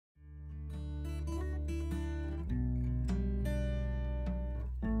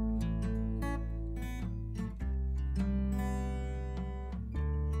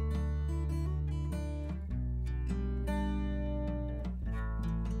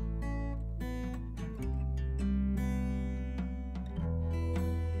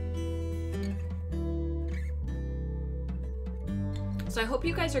So I hope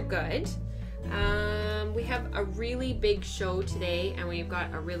you guys are good. We have a really big show today, and we've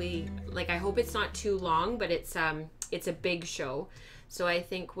got a really, I hope it's not too long, but it's a big show. So I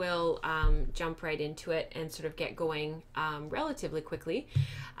think we'll jump right into it and sort of get going relatively quickly.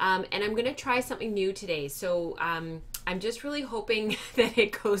 And I'm going to try something new today. So I'm just really hoping that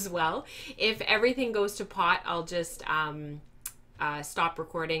it goes well. If everything goes to pot, I'll just stop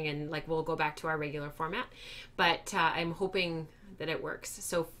recording and we'll go back to our regular format. But I'm hoping that it works.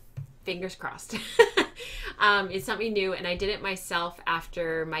 So fingers crossed. It's something new, and I did it myself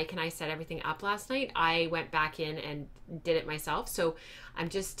after Mike and I set everything up last night. I went back in and did it myself, so I'm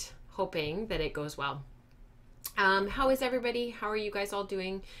just hoping that it goes well. How is everybody? How are you guys all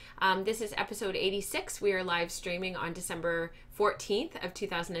doing? This is episode 86. We are live streaming on December 14th of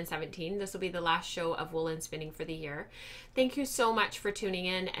 2017. This will be the last show of Wool and Spinning for the year. Thank you so much for tuning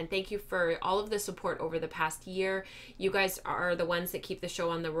in, and thank you for all of the support over the past year. You guys are the ones that keep the show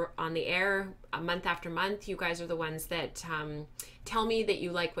on the air month after month. You guys are the ones that tell me that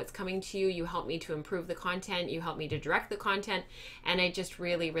you like what's coming to you. You help me to improve the content. You help me to direct the content. And I just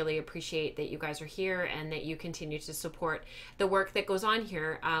really, really appreciate that you guys are here and that you continue to support the work that goes on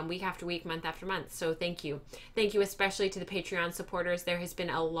here week after week, month after month. So thank you. Thank you especially to the Patreon supporters. There has been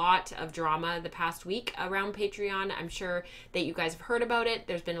a lot of drama the past week around Patreon. I'm sure that you guys have heard about it.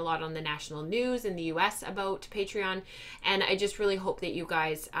 There's been a lot on the national news in the US about Patreon. And I just really hope that you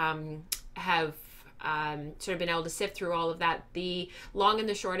guys have sort of been able to sift through all of that. The long and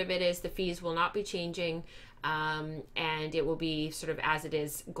the short of it is the fees will not be changing, and it will be sort of as it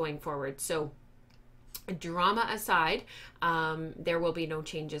is going forward. So drama aside, there will be no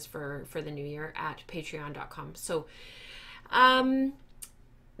changes for the new year at patreon.com. So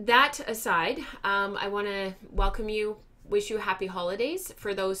that aside, I want to welcome you. Wish you happy holidays.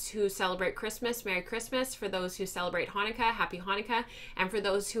 For those who celebrate Christmas, Merry Christmas. For those who celebrate Hanukkah, Happy Hanukkah. And for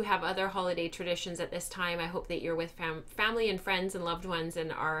those who have other holiday traditions at this time, I hope that you're with family and friends and loved ones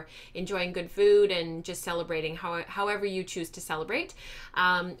and are enjoying good food and just celebrating however you choose to celebrate.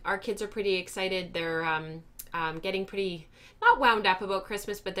 Our kids are pretty excited. They're getting pretty, not wound up about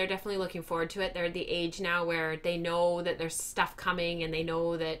Christmas, but they're definitely looking forward to it. They're at the age now where they know that there's stuff coming, and they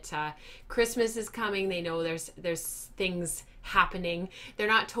know that Christmas is coming. They know there's things happening. They're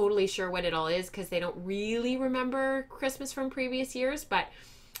not totally sure what it all is because they don't really remember Christmas from previous years, but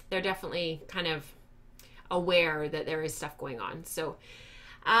they're definitely kind of aware that there is stuff going on. So,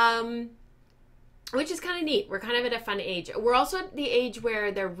 which is kind of neat. We're kind of at a fun age. We're also at the age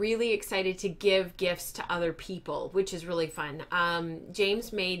where they're really excited to give gifts to other people, which is really fun.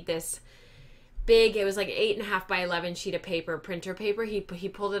 James made this big, it was like 8.5 by 11 sheet of paper, printer paper. He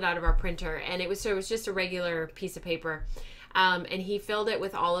pulled it out of our printer, and it was just a regular piece of paper. And he filled it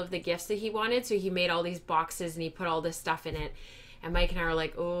with all of the gifts that he wanted. So he made all these boxes and he put all this stuff in it. And Mike and I were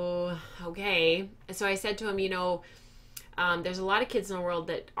like, oh, okay. And so I said to him, there's a lot of kids in the world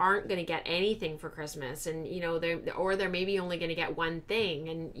that aren't going to get anything for Christmas, and they're maybe only going to get one thing,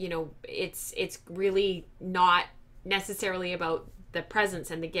 and it's really not necessarily about the presents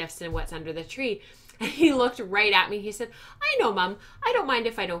and the gifts and what's under the tree. And he looked right at me. He said, "I know, Mom. I don't mind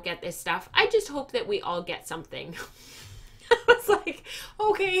if I don't get this stuff. I just hope that we all get something." I was like,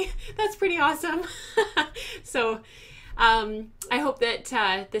 okay, that's pretty awesome. So I hope that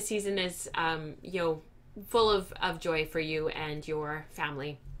the season is full of joy for you and your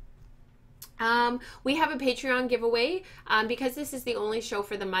family. We have a Patreon giveaway because this is the only show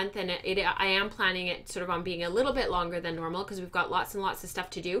for the month, and I am planning it sort of on being a little bit longer than normal because we've got lots and lots of stuff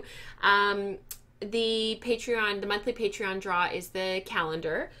to do. The monthly Patreon draw is the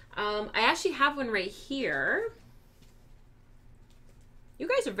calendar. I actually have one right here. You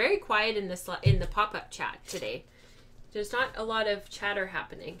guys are very quiet in the pop-up chat today. There's not a lot of chatter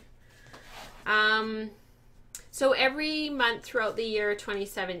happening. So every month throughout the year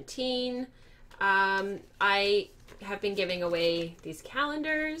 2017, I have been giving away these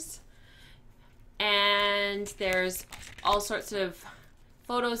calendars, and there's all sorts of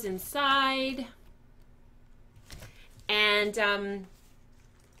photos inside, and every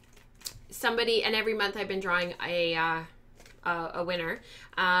month I've been drawing a winner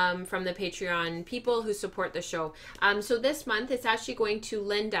from the Patreon people who support the show. So this month it's actually going to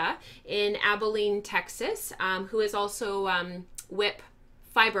Linda in Abilene, Texas, who is also WIP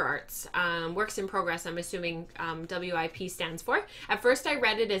Fiber Arts, works in progress. I'm assuming WIP stands for. At first I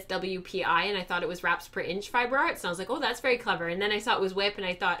read it as WPI, and I thought it was wraps per inch fiber arts, and I was like, oh, that's very clever. And then I saw it was WIP, and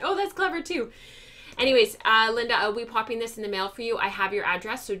I thought, oh, that's clever too. Anyways, Linda, I'll be popping this in the mail for you. I have your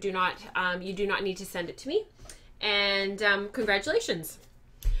address, so you do not need to send it to me. And congratulations.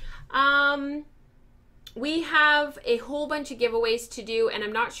 we have a whole bunch of giveaways to do, and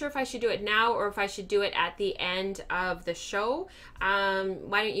I'm not sure if I should do it now or if I should do it at the end of the show.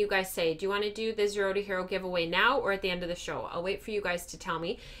 Why don't you guys say, do you want to do the Zero to Hero giveaway now or at the end of the show? I'll wait for you guys to tell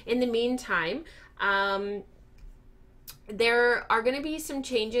me. In the meantime, there are going to be some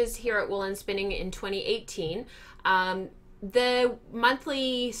changes here at Wool and Spinning in 2018. The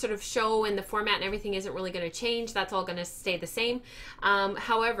monthly sort of show and the format and everything isn't really going to change. That's all going to stay the same.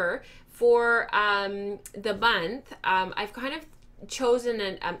 However, for the month, I've kind of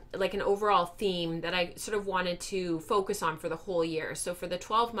chosen like an overall theme that I sort of wanted to focus on for the whole year. So for the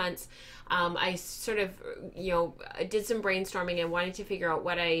 12 months, I sort of, did some brainstorming and wanted to figure out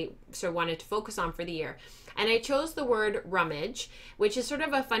what I sort of wanted to focus on for the year. And I chose the word rummage, which is sort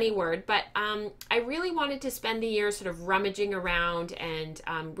of a funny word, but I really wanted to spend the year sort of rummaging around and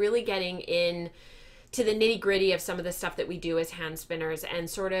really getting in to the nitty gritty of some of the stuff that we do as hand spinners, and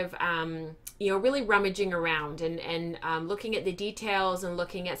sort of, really rummaging around and looking at the details and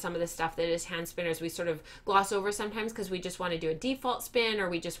looking at some of the stuff that as hand spinners we sort of gloss over sometimes because we just want to do a default spin, or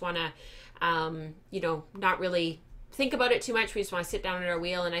we just want to, not really think about it too much. We just want to sit down at our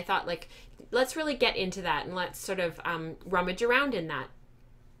wheel. And I thought, like, let's really get into that and let's sort of rummage around in that.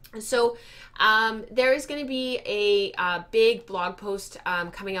 So there is going to be a big blog post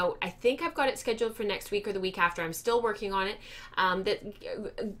coming out. I think I've got it scheduled for next week or the week after. I'm still working on it.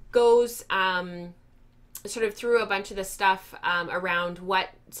 That goes sort of through a bunch of the stuff around what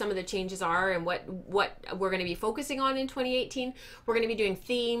some of the changes are and what we're going to be focusing on in 2018. We're going to be doing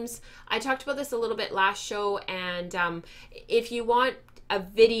themes. I talked about this a little bit last show, and if you want a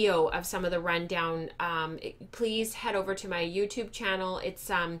video of some of the rundown, please head over to my YouTube channel. It's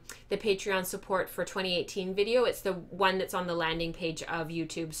the Patreon support for 2018 video. It's the one that's on the landing page of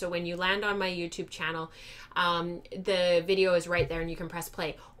YouTube. So when you land on my YouTube channel, the video is right there and you can press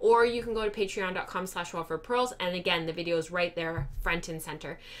play. Or you can go to patreon.com/wellforpearls, and again, the video is right there, front and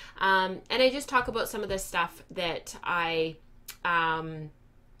center. And I just talk about some of the stuff that I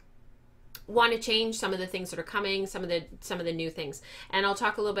want to change, some of the things that are coming, some of the new things, and I'll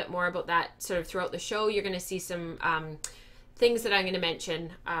talk a little bit more about that sort of throughout the show. You're going to see some things that I'm going to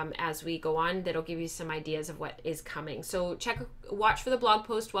mention as we go on that'll give you some ideas of what is coming. So watch for the blog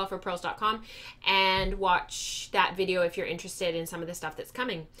post, wellforpearls.com, and watch that video if you're interested in some of the stuff that's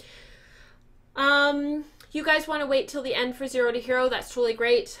coming. You guys want to wait till the end for Zero to Hero? That's totally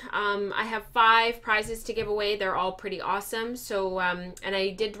great. I have 5 prizes to give away. They're all pretty awesome. So, and I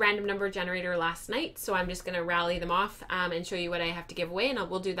did random number generator last night, so I'm just going to rally them off and show you what I have to give away, and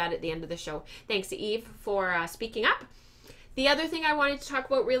we'll do that at the end of the show. Thanks to Eve for speaking up. The other thing I wanted to talk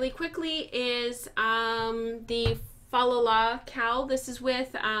about really quickly is the Fa La La Cal. This is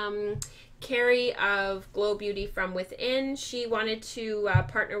with Carrie of Glow Beauty From Within. She wanted to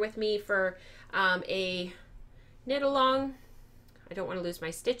partner with me for a knit along. I don't want to lose my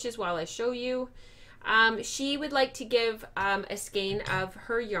stitches while I show you. She would like to give a skein of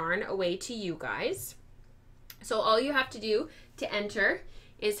her yarn away to you guys. So all you have to do to enter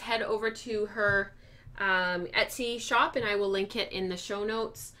is head over to her Etsy shop, and I will link it in the show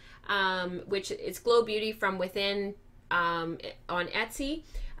notes, which is Glow Beauty From Within on Etsy.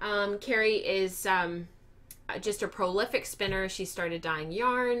 Carrie is just a prolific spinner. She started dyeing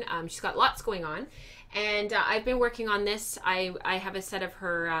yarn. She's got lots going on, and I've been working on this. I have a set of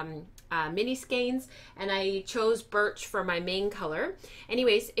her mini skeins, and I chose birch for my main color.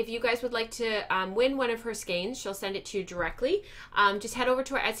 Anyways, if you guys would like to win one of her skeins, she'll send it to you directly. Just head over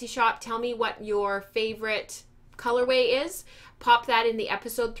to our Etsy shop. Tell me what your favorite colorway is. Pop that in the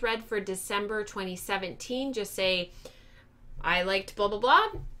episode thread for December 2017. Just say, I liked blah, blah, blah,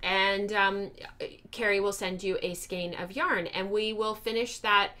 and Carrie will send you a skein of yarn, and we will finish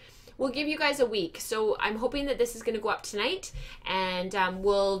that. We'll give you guys a week. So I'm hoping that this is going to go up tonight, and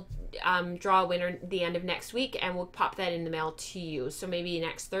we'll draw a winner the end of next week, and we'll pop that in the mail to you. So maybe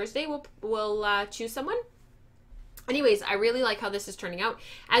next Thursday we'll choose someone. Anyways, I really like how this is turning out.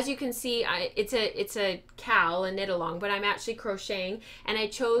 As you can see, it's a cal, a knit along, but I'm actually crocheting, and I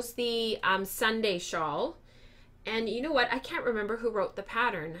chose the Sunday shawl. And you know what? I can't remember who wrote the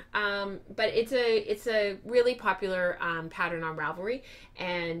pattern, but it's a really popular pattern on Ravelry,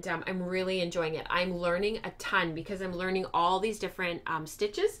 and I'm really enjoying it. I'm learning a ton because I'm learning all these different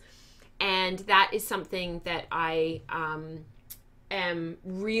stitches, and that is something that I am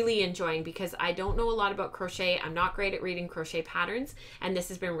really enjoying because I don't know a lot about crochet. I'm not great at reading crochet patterns, and this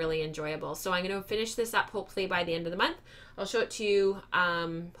has been really enjoyable. So I'm going to finish this up hopefully by the end of the month. I'll show it to you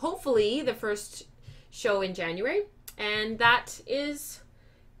hopefully the first show in January, and that is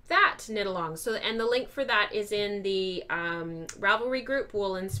that knit along. So, and the link for that is in the Ravelry group,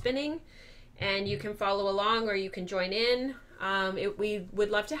 Wool and Spinning, and you can follow along or you can join in. We would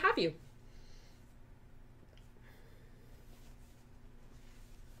love to have you.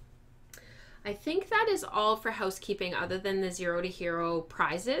 I think that is all for housekeeping other than the Zero to Hero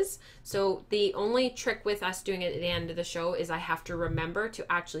prizes. So the only trick with us doing it at the end of the show is I have to remember to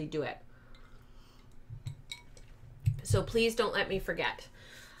actually do it. So please don't let me forget.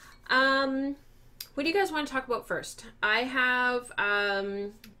 What do you guys want to talk about first? I have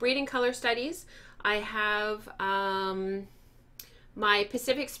breeding color studies. I have my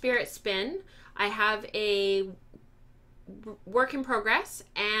Pacific Spirit spin. I have a work in progress,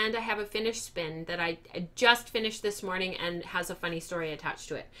 and I have a finished spin that I just finished this morning and has a funny story attached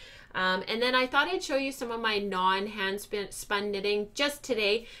to it. And then I thought I'd show you some of my non-hand spun knitting just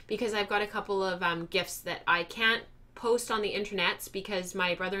today, because I've got a couple of gifts that I can't post on the internets because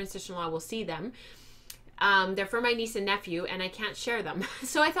my brother and sister-in-law will see them. They're for my niece and nephew, and I can't share them.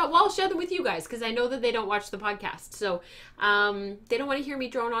 So I thought, well, I'll share them with you guys, because I know that they don't watch the podcast. So they don't want to hear me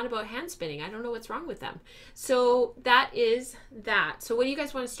drone on about hand spinning. I don't know what's wrong with them. So that is that. So what do you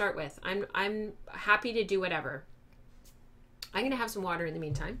guys want to start with? I'm happy to do whatever. I'm going to have some water in the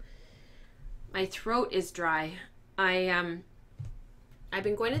meantime. My throat is dry. I've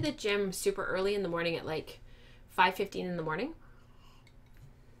been going to the gym super early in the morning at like 5:15 in the morning,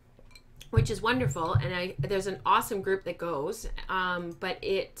 which is wonderful, and there's an awesome group that goes, but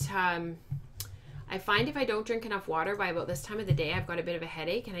I find if I don't drink enough water by about this time of the day, I've got a bit of a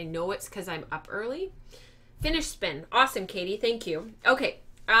headache, and I know it's because I'm up early. Finished spin. Awesome, Katie. Thank you. Okay,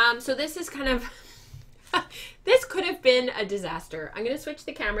 so this is kind of, this could have been a disaster. I'm going to switch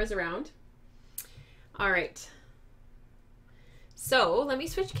the cameras around. All right. So let me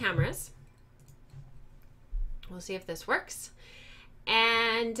switch cameras. We'll see if this works.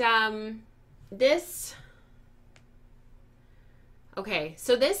 And okay,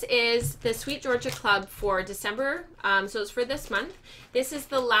 so this is the Sweet Georgia Club for December. So it's for this month. This is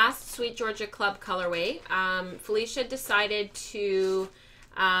the last Sweet Georgia Club colorway. Felicia decided to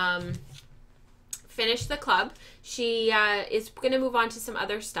finish the club. She is going to move on to some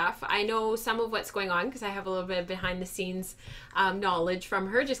other stuff. I know some of what's going on because I have a little bit of behind the scenes knowledge from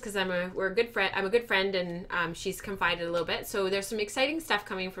her, just because we're a good friend. I'm a good friend, and she's confided a little bit. So there's some exciting stuff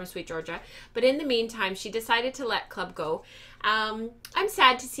coming from Sweet Georgia. But in the meantime, she decided to let club go. I'm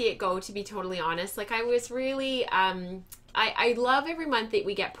sad to see it go, to be totally honest. Like, I was really I love every month that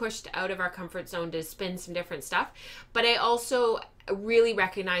we get pushed out of our comfort zone to spin some different stuff, but I also really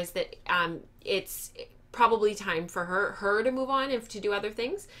recognize that it's probably time for her to move on and to do other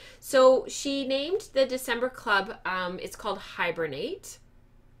things. So she named the December club, it's called Hibernate,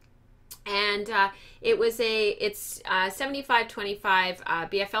 and it's 75-25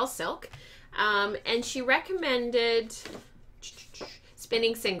 BFL silk, and she recommended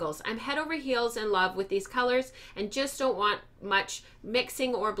spinning singles. I'm head over heels in love with these colors and just don't want much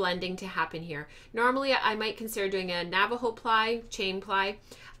mixing or blending to happen here. Normally I might consider doing a Navajo ply, chain ply,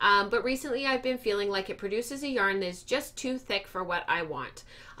 but recently I've been feeling like it produces a yarn that is just too thick for what I want.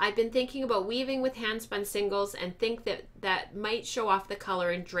 I've been thinking about weaving with hand spun singles and think that might show off the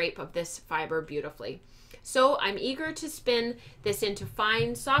color and drape of this fiber beautifully. So I'm eager to spin this into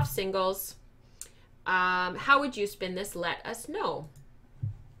fine, soft singles. How would you spin this? Let us know.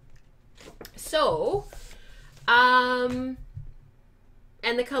 So, and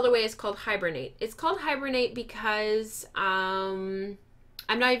the colorway is called Hibernate. It's called Hibernate because, I'm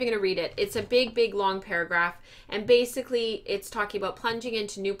not even going to read it. It's a big, big, long paragraph. And basically, it's talking about plunging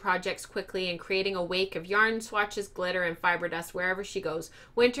into new projects quickly and creating a wake of yarn, swatches, glitter, and fiber dust wherever she goes.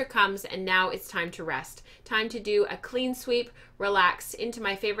 Winter comes, and now it's time to rest. Time to do a clean sweep, relax into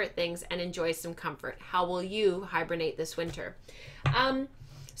my favorite things, and enjoy some comfort. How will you hibernate this winter?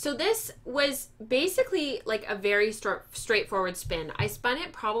 So this was basically like a very straightforward spin. I spun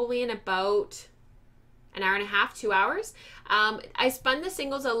it probably in about an hour and a half, 2 hours. I spun the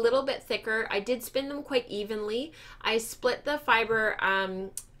singles a little bit thicker. I did spin them quite evenly. I split the fiber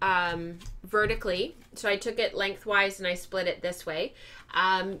vertically. So I took it lengthwise and I split it this way.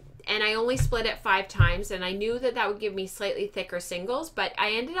 And I only split it 5 times, and I knew that would give me slightly thicker singles, but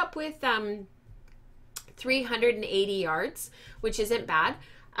I ended up with 380 yards, which isn't bad.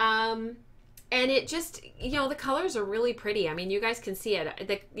 And it just, the colors are really pretty. I mean, you guys can see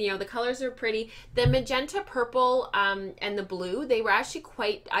it. The colors are pretty. The magenta, purple, and the blue, they were actually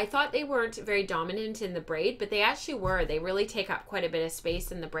I thought they weren't very dominant in the braid, but they actually were. They really take up quite a bit of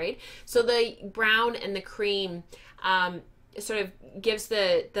space in the braid. So the brown and the cream sort of gives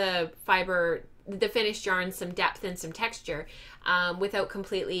the fiber, the finished yarn, some depth and some texture without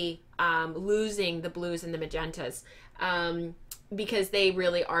completely losing the blues and the magentas. because they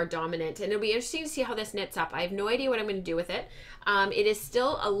really are dominant. And it'll be interesting to see how this knits up. I have no idea what I'm going to do with it. It is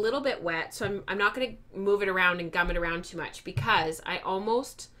still a little bit wet, so I'm not going to move it around and gum it around too much, because I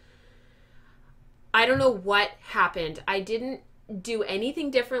don't know what happened. I didn't do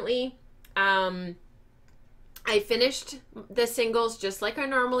anything differently. I finished the singles just like I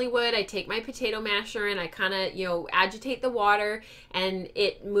normally would. I take my potato masher and I kind of, you know, agitate the water, and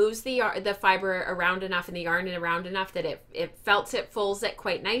it moves the fiber around enough and the yarn around enough that it folds it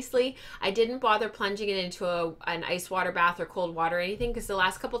quite nicely. I didn't bother plunging it into an ice water bath or cold water or anything, because the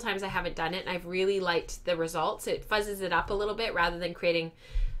last couple times I haven't done it and I've really liked the results. It fuzzes it up a little bit rather than creating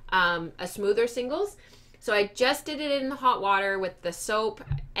a smoother singles. So I just did it in the hot water with the soap,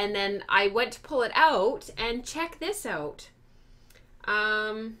 and then I went to pull it out, and check this out.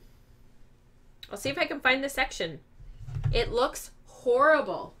 I'll see if I can find the section. It looks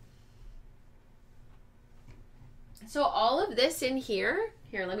horrible. So all of this in here,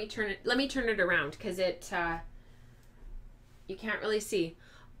 let me turn it around, because you can't really see.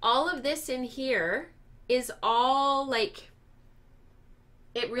 All of this in here is all like,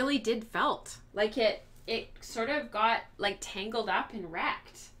 it really did felt like it sort of got like tangled up and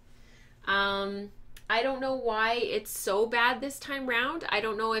wrecked. I don't know why it's so bad this time round. I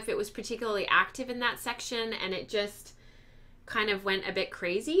don't know if it was particularly active in that section and it just kind of went a bit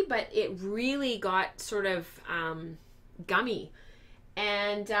crazy, but it really got sort of gummy.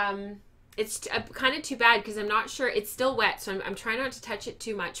 And it's kind of too bad, because I'm not sure, it's still wet, so I'm trying not to touch it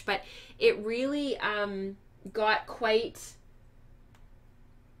too much, but it really got quite,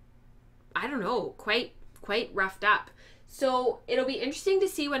 I don't know, quite roughed up. So it'll be interesting to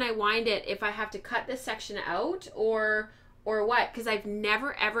see when I wind it if I have to cut this section out or what, because I've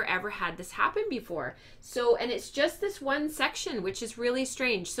never ever had this happen before. So, and it's just this one section, which is really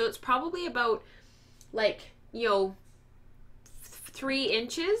strange. So it's probably about, like, you know, 3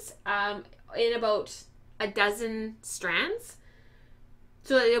 inches in about a dozen strands.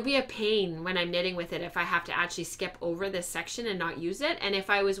 So it'll be a pain when I'm knitting with it if I have to actually skip over this section and not use it. And if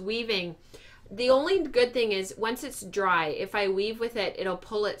I was weaving, the only good thing is once it's dry, if I weave with it, it'll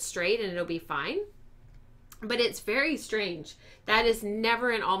pull it straight and it'll be fine. But it's very strange. That is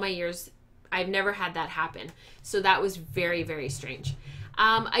never, in all my years, I've never had that happen. So that was very, very strange.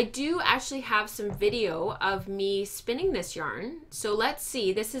 I do actually have some video of me spinning this yarn. So let's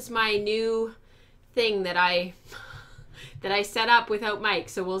see. This is my new thing that I set up without Mike.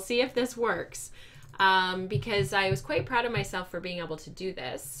 So we'll see if this works. Because I was quite proud of myself for being able to do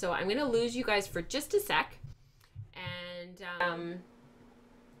this. So I'm going to lose you guys for just a sec. And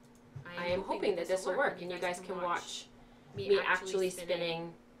I am hoping that this will work and you guys can watch me actually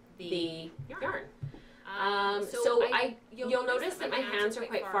spinning the yarn. So you'll notice that my hands are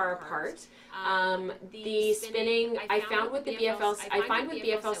quite far apart. The spinning, I find with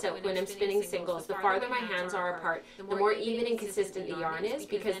BFL silk when I'm spinning singles, the farther my hands are apart, the more even and consistent the yarn is,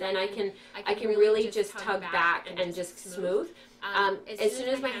 because then I can really just tug back and just smooth. As soon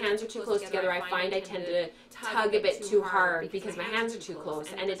as my hands are too close together, I find I tend to tug a bit too hard because my hands are too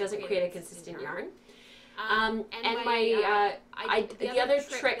close, and it doesn't create a consistent yarn. The other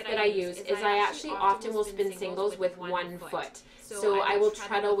trick that I use is I actually often will spin singles with 1 foot. So I will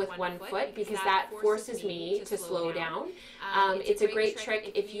treadle with 1 foot because that forces me to slow down. It's a great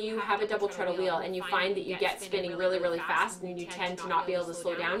trick if you have a double treadle wheel and you find that you get spinning really, really fast and you tend to not be able to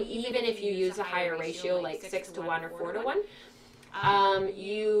slow down, even if you use a higher ratio like 6-to-1 or 4-to-1.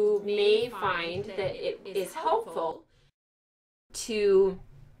 You may find that it is helpful to...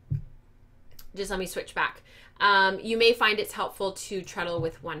 Just let me switch back. You may find it's helpful to treadle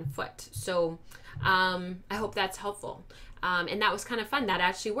with 1 foot. So I hope that's helpful. And that was kind of fun. That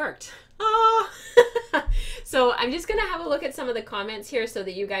actually worked. Oh. So I'm just going to have a look at some of the comments here so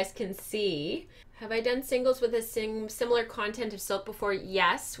that you guys can see. Have I done singles with a similar content of silk before?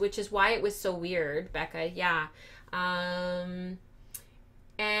 Yes, which is why it was so weird, Becca. Yeah. And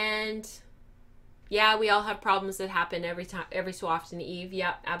yeah, we all have problems that happen every so often, Eve.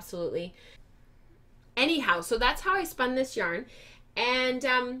 Yep, absolutely. Anyhow, so that's how I spun this yarn. And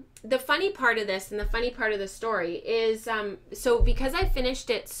the funny part of this and the funny part of the story is, so because I finished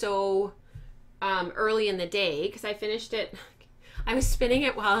it so early in the day, because I was spinning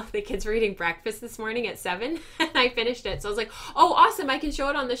it while the kids were eating breakfast this morning at 7, and I finished it. So I was like, oh, awesome, I can show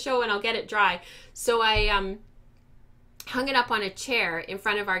it on the show and I'll get it dry. So I hung it up on a chair in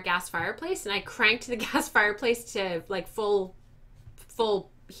front of our gas fireplace, and I cranked the gas fireplace to like full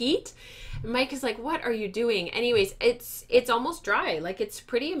heat. Mike is like, what are you doing? Anyways, it's almost dry. Like, it's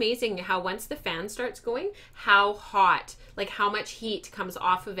pretty amazing how once the fan starts going, how hot, like how much heat comes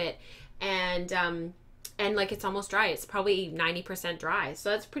off of it. And and like it's almost dry. It's probably 90% dry.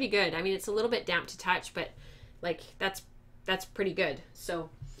 So that's pretty good. I mean, it's a little bit damp to touch, but like that's pretty good. So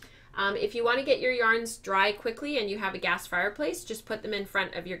if you want to get your yarns dry quickly and you have a gas fireplace, just put them in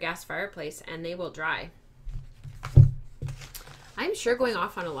front of your gas fireplace and they will dry. I'm sure going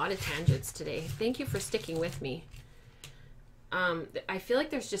off on a lot of tangents today. Thank you for sticking with me. I feel like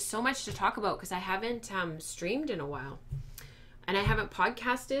there's just so much to talk about because I haven't streamed in a while. And I haven't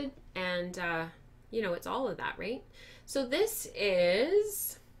podcasted, and, you know, it's all of that, right? So this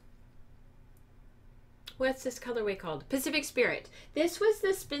is, what's this colorway called? Pacific Spirit. This was the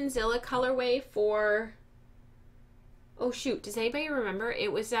Spinzilla colorway for, oh shoot, does anybody remember?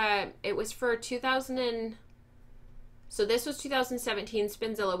 It was for 2000 so this was 2017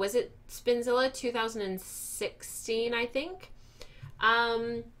 Spinzilla. Was it Spinzilla 2016, I think?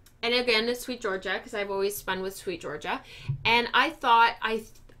 And again, it's Sweet Georgia, because I've always spun with Sweet Georgia. And I thought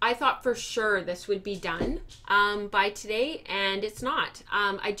for sure this would be done by today, and it's not.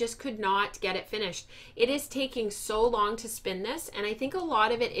 I just could not get it finished. It is taking so long to spin this, and I think a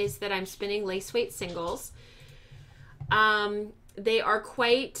lot of it is that I'm spinning lace weight singles. They are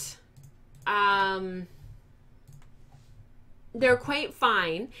quite... they're quite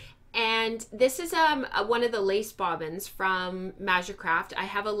fine, and this is one of the lace bobbins from Majacraft. I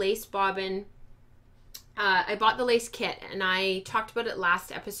have a lace bobbin. I bought the lace kit, and I talked about it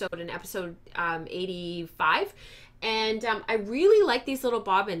last episode, in episode 85, and I really like these little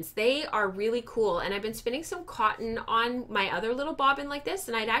bobbins. They are really cool, and I've been spinning some cotton on my other little bobbin like this,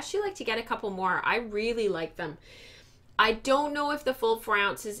 and I'd actually like to get a couple more. I really like them. I don't know if the full 4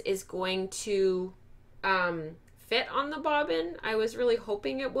 ounces is going to fit on the bobbin. I was really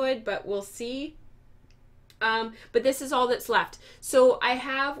hoping it would, but we'll see. But this is all that's left. So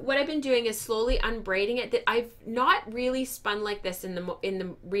what I've been doing is slowly unbraiding it. That I've not really spun like this in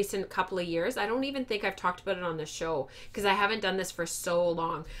the recent couple of years. I don't even think I've talked about it on the show because I haven't done this for so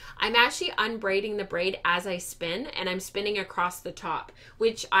long. I'm actually unbraiding the braid as I spin, and I'm spinning across the top,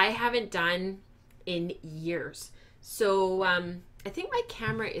 which I haven't done in years. So I think my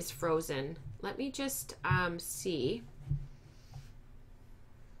camera is frozen. Let me just see.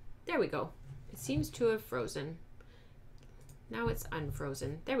 There we go. It seems to have frozen. Now it's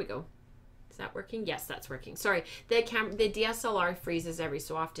unfrozen. There we go. Is that working? Yes, that's working. Sorry, the DSLR freezes every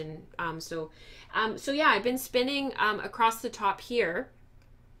so often. So yeah, I've been spinning across the top here,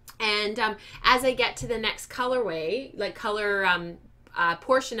 and as I get to the next colorway, like color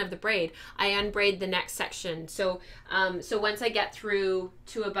portion of the braid, I unbraid the next section. So once I get through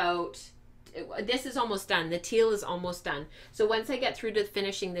to about, this is almost done. The teal is almost done. So once I get through to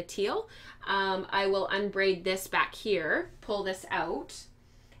finishing the teal, I will unbraid this back here, pull this out,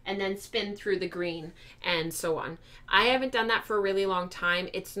 and then spin through the green, and so on. I haven't done that for a really long time.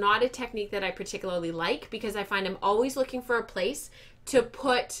 It's not a technique that I particularly like because I find I'm always looking for a place to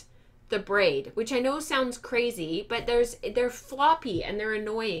put the braid, which I know sounds crazy, but they're floppy and they're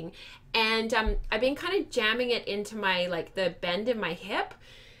annoying. And I've been kind of jamming it into my, like, the bend of my hip,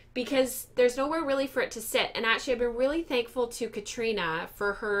 because there's nowhere really for it to sit. And actually, I've been really thankful to Katrina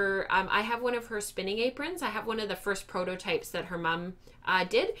for her, I have one of her spinning aprons. I have one of the first prototypes that her mom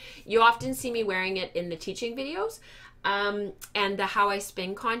did. You often see me wearing it in the teaching videos. And the how I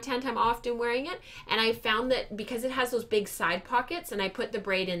spin content, I'm often wearing it. And I found that because it has those big side pockets, and I put the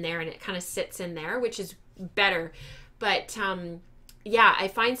braid in there and it kind of sits in there, which is better. But yeah, I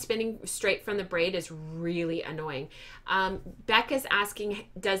find spinning straight from the braid is really annoying. Becca's asking,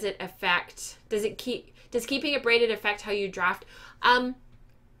 does keeping it braided affect how you draft?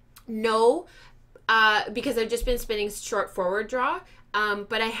 No, because I've just been spinning short forward draw.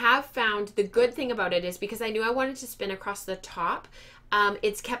 But I have found the good thing about it is because I knew I wanted to spin across the top,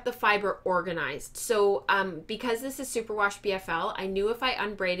 it's kept the fiber organized. So because this is Superwash BFL, I knew if I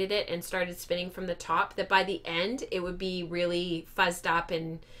unbraided it and started spinning from the top, that by the end it would be really fuzzed up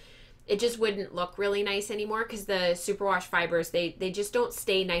and it just wouldn't look really nice anymore, because the Superwash fibers, they just don't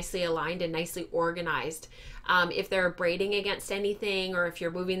stay nicely aligned and nicely organized. If they're braiding against anything, or if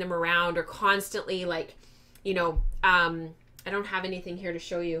you're moving them around, or constantly, like, you know, I don't have anything here to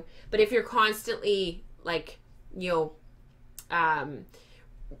show you, but if you're constantly, like, you know,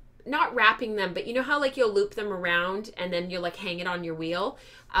 not wrapping them, but you know how, like, you'll loop them around and then you'll, like, hang it on your wheel,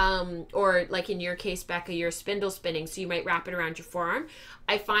 or like in your case, Becca, you're spindle spinning, so you might wrap it around your forearm.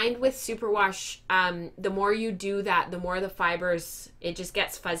 I find with Superwash, the more you do that, the more the fibers, it just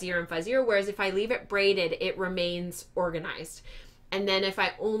gets fuzzier and fuzzier, whereas if I leave it braided, it remains organized. And then if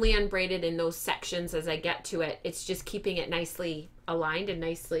I only unbraid it in those sections as I get to it, it's just keeping it nicely aligned and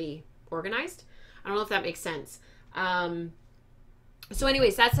nicely organized. I don't know if that makes sense. So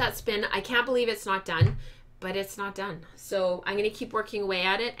anyways, that's that spin. I can't believe it's not done, but it's not done. So I'm going to keep working away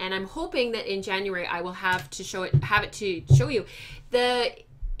at it, and I'm hoping that in January I will have it to show you.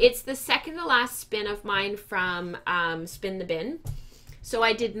 It's the second to last spin of mine from Spin the Bin. So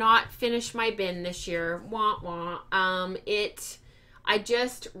I did not finish my bin this year. Wah wah. I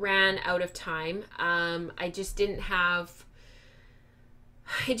just ran out of time. It just didn't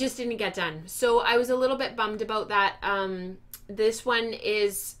get done. So I was a little bit bummed about that. This one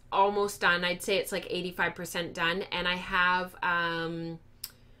is almost done. I'd say it's like 85% done. And I have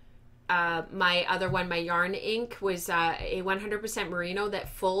my other one, my yarn ink, was a 100% merino that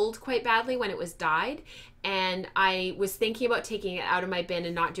fulled quite badly when it was dyed. And I was thinking about taking it out of my bin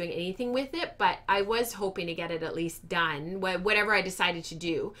and not doing anything with it, but I was hoping to get it at least done, whatever I decided to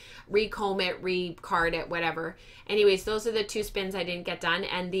do. Recomb it, recard it, whatever. Anyways, those are the two spins I didn't get done,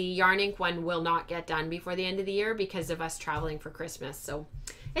 and the yarn ink one will not get done before the end of the year because of us traveling for Christmas. So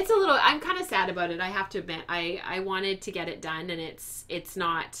it's a little, I'm kind of sad about it, I have to admit. I wanted to get it done, and it's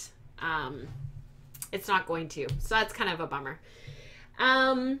not going to. So that's kind of a bummer.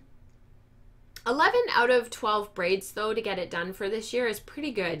 11 out of 12 braids, though, to get it done for this year is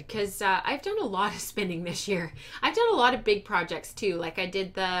pretty good, because I've done a lot of spinning this year. I've done a lot of big projects, too. Like I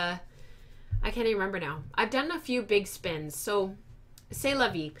did I can't even remember now. I've done a few big spins, so c'est la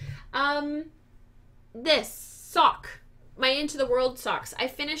vie. This sock, my Into the World socks, I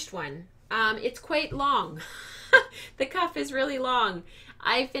finished one. It's quite long. The cuff is really long.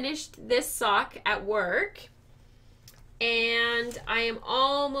 I finished this sock at work, and I am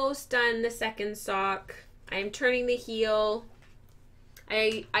almost done the second sock. I am turning the heel.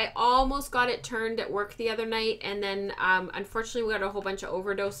 I almost got it turned at work the other night, and then unfortunately we got a whole bunch of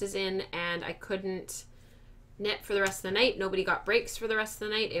overdoses in, and I couldn't knit for the rest of the night. Nobody got breaks for the rest of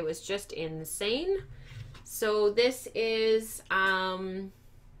the night. It was just insane. So this is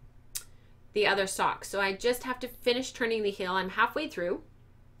the other sock. So I just have to finish turning the heel. I'm halfway through.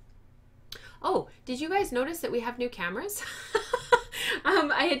 Oh, did you guys notice that we have new cameras?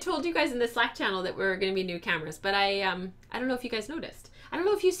 I had told you guys in the Slack channel that we're going to be new cameras, but I don't know if you guys noticed. I don't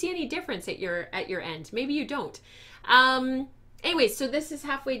know if you see any difference at your end. Maybe you don't. Anyway, so this is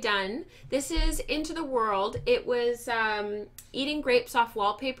halfway done. This is Into the World. It was Eating Grapes Off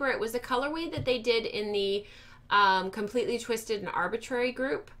Wallpaper. It was a colorway that they did in the Completely Twisted and Arbitrary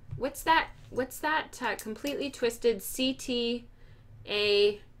group. What's that? Completely Twisted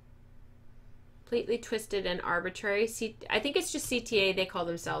CTA... Completely Twisted and Arbitrary. I think it's just CTA they call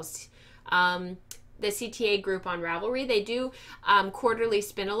themselves. The CTA group on Ravelry. They do quarterly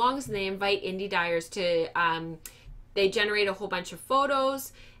spin-alongs, and they invite indie dyers to... they generate a whole bunch of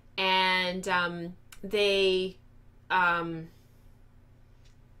photos, and the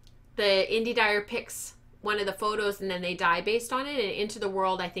indie dyer picks one of the photos, and then they dye based on it. And Into the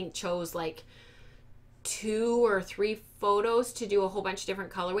World, I think, chose like 2 or 3 photos to do a whole bunch of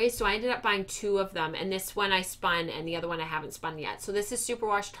different colorways. So I ended up buying 2 of them, and this one I spun, and the other one I haven't spun yet. So this is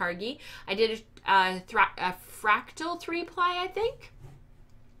Superwash Targhee. I did a fractal 3-ply, I think.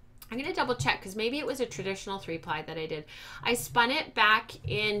 I'm going to double check, because maybe it was a traditional 3-ply that I did. I spun it back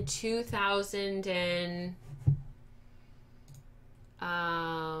in 2000 and...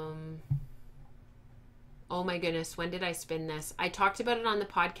 oh my goodness, when did I spin this? I talked about it on the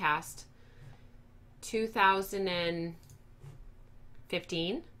podcast.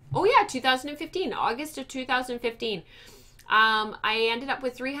 2015. Oh yeah, 2015. August of 2015. I ended up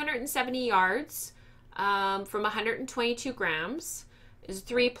with 370 yards from 122 grams. It was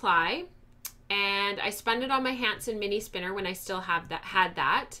 3-ply, and I spun it on my Hanson mini spinner when I still had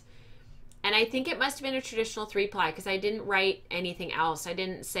that. And I think it must have been a traditional 3-ply, because I didn't write anything else. I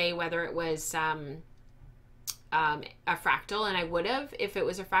didn't say whether it was a fractal, and I would have. If it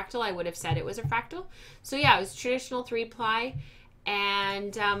was a fractal, I would have said it was a fractal. So yeah, it was traditional 3-ply,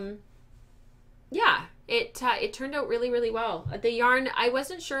 and yeah, it turned out really, really well. The yarn, I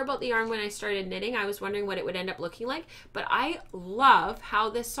wasn't sure about the yarn when I started knitting. I was wondering what it would end up looking like, but I love how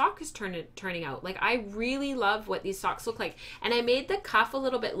this sock is turning out. Like, I really love what these socks look like. And I made the cuff a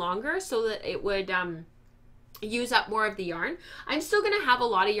little bit longer so that it would use up more of the yarn. I'm still going to have a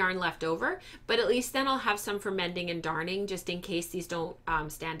lot of yarn left over, but at least then I'll have some for mending and darning, just in case these don't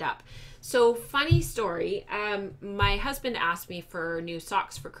stand up. So, funny story, my husband asked me for new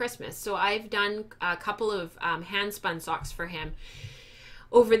socks for Christmas. So I've done a couple of hand spun socks for him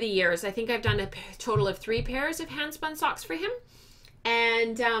over the years. I think I've done a total of 3 pairs of hand spun socks for him.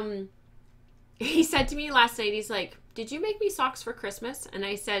 And he said to me last night, he's like, "Did you make me socks for Christmas?" And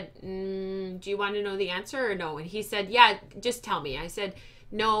I said, "Do you want to know the answer or no?" And he said, "Yeah, just tell me." I said,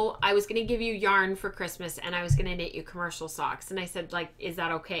 no, I was going to give you yarn for Christmas and I was going to knit you commercial socks. And I said, like, is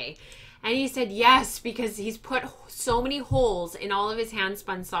that okay? And he said yes, because he's put so many holes in all of his hand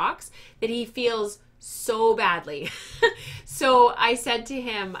spun socks that he feels so badly. So I said to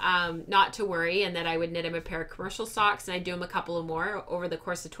him not to worry, and that I would knit him a pair of commercial socks, and I'd do him a couple of more over the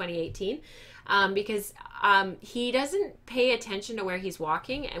course of 2018, because he doesn't pay attention to where he's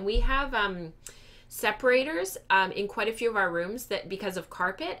walking. And we have separators in quite a few of our rooms that because of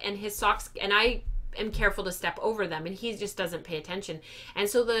carpet, and his socks, and I am careful to step over them, and he just doesn't pay attention. And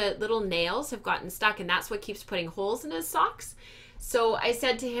so the little nails have gotten stuck, and that's what keeps putting holes in his socks. So I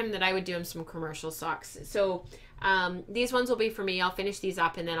said to him that I would do him some commercial socks. So these ones will be for me. I'll finish these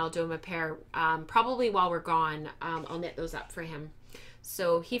up, and then I'll do him a pair probably while we're gone. I'll knit those up for him.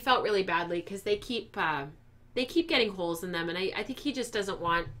 So he felt really badly because they keep getting holes in them, and I think he just doesn't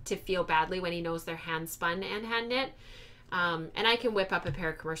want to feel badly when he knows they're hand spun and hand knit. And I can whip up a pair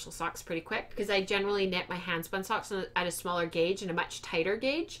of commercial socks pretty quick, because I generally knit my hand spun socks at a smaller gauge and a much tighter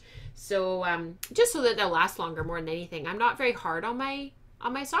gauge. So just so that they'll last longer more than anything. I'm not very hard on my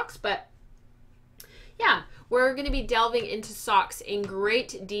socks, but yeah, we're going to be delving into socks in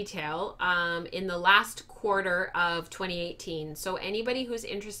great detail in the last quarter of 2018. So anybody who's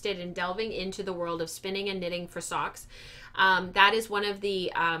interested in delving into the world of spinning and knitting for socks, that is one of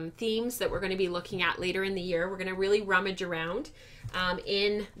the themes that we're going to be looking at later in the year. We're going to really rummage around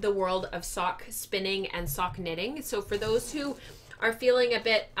in the world of sock spinning and sock knitting. So for those who are feeling a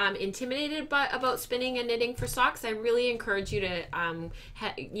bit intimidated about spinning and knitting for socks, I really encourage you to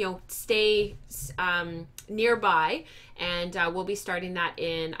stay nearby, and we'll be starting that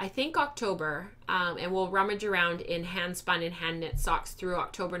in, I think, October, and we'll rummage around in hand spun and hand knit socks through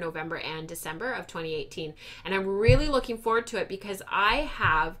October, November, and December of 2018. And I'm really looking forward to it, because I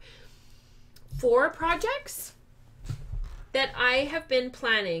have 4 projects that I have been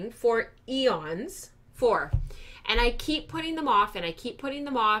planning for eons. 4. And I keep putting them off, and I keep putting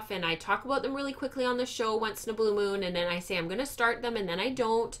them off, and I talk about them really quickly on the show once in a blue moon, and then I say I'm going to start them, and then I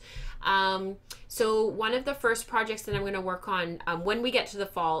don't. So one of the first projects that I'm going to work on when we get to the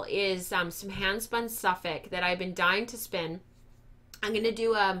fall is some hand spun Suffolk that I've been dying to spin. I'm going to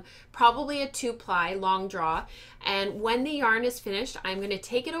do probably a 2-ply long draw, and when the yarn is finished, I'm going to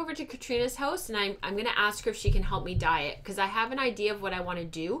take it over to Katrina's house, and I'm going to ask her if she can help me dye it, because I have an idea of what I want to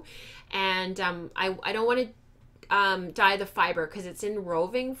do, and I don't want to dye the fiber because it's in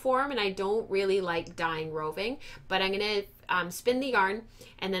roving form, and I don't really like dyeing roving. But I'm going to spin the yarn,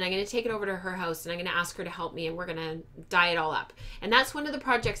 and then I'm going to take it over to her house, and I'm going to ask her to help me, and we're going to dye it all up. And that's one of the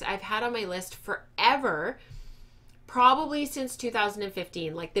projects I've had on my list forever, probably since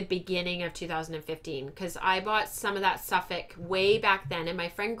 2015, like the beginning of 2015, because I bought some of that Suffolk way back then, and my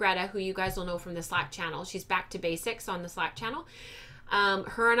friend Greta, who you guys will know from the Slack channel, she's Back to Basics on the Slack channel,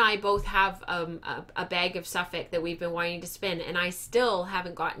 her and I both have a bag of Suffolk that we've been wanting to spin, and I still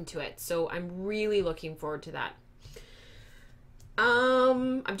haven't gotten to it. So I'm really looking forward to that.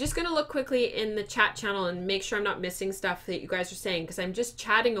 I'm just going to look quickly in the chat channel and make sure I'm not missing stuff that you guys are saying, because I'm just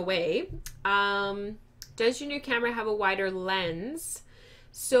chatting away. Does your new camera have a wider lens?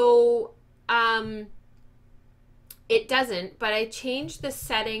 So it doesn't, but I changed the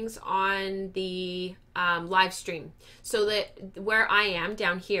settings on the live stream so that where I am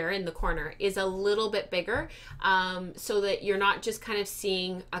down here in the corner is a little bit bigger, so that you're not just kind of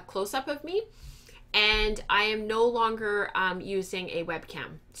seeing a close-up of me. And I am no longer using a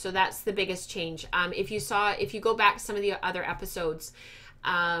webcam. So that's the biggest change. If you go back to some of the other episodes,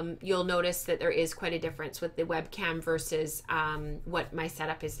 you'll notice that there is quite a difference with the webcam versus what my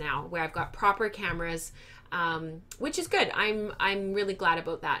setup is now, where I've got proper cameras, which is good. I'm really glad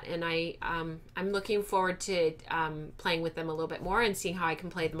about that, and I'm looking forward to playing with them a little bit more and seeing how I can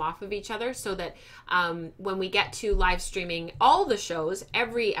play them off of each other, so that when we get to live streaming all the shows,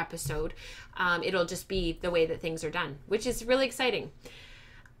 every episode, it'll just be the way that things are done, which is really exciting.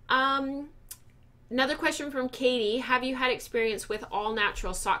 Another question from Katie. Have you had experience with all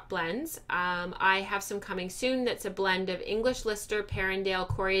natural sock blends? I have some coming soon that's a blend of English Lister, Perendale,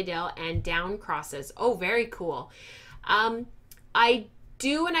 Corriedale, and down crosses. Oh, very cool. I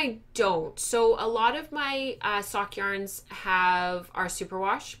do and I don't. So a lot of my sock yarns are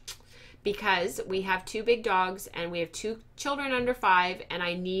superwash, because we have 2 big dogs and we have 2 children under 5, and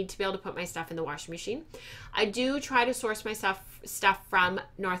I need to be able to put my stuff in the washing machine. I do try to source my stuff from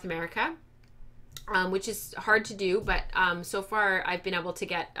North America, which is hard to do, but so far I've been able to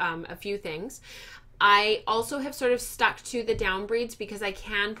get a few things. I also have sort of stuck to the down breeds because I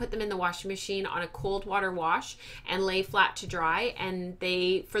can put them in the washing machine on a cold water wash and lay flat to dry, and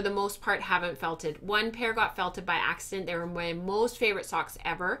they, for the most part, haven't felted. One pair got felted by accident. They were my most favorite socks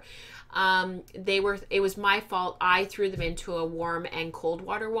ever. It was my fault. I threw them into a warm and cold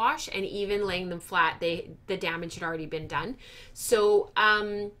water wash, and even laying them flat, the damage had already been done. So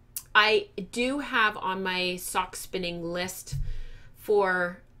I do have on my sock spinning list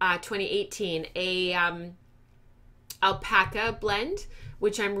for 2018 a alpaca blend,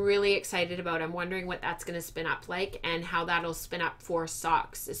 which I'm really excited about. I'm wondering what that's going to spin up like and how that'll spin up for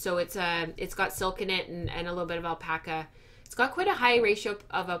socks. So it's got silk in it and a little bit of alpaca. It's got quite a high ratio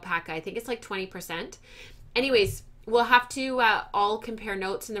of alpaca. I think it's like 20%. Anyways, we'll have to all compare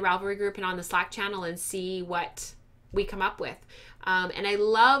notes in the Ravelry group and on the Slack channel and see what we come up with. And I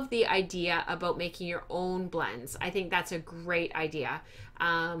love the idea about making your own blends. I think that's a great idea.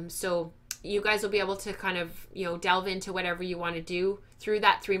 So you guys will be able to kind of, delve into whatever you want to do through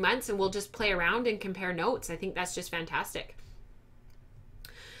that 3 months, and we'll just play around and compare notes. I think that's just fantastic.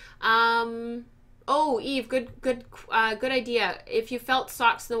 Oh, Eve, good idea. If you felt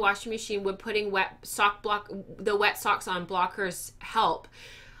socks in the washing machine, would putting the wet socks on blockers help?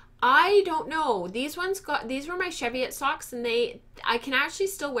 I don't know. These were my Cheviot socks, and I can actually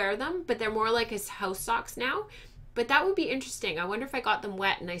still wear them, but they're more like as house socks now. But that would be interesting. I wonder if I got them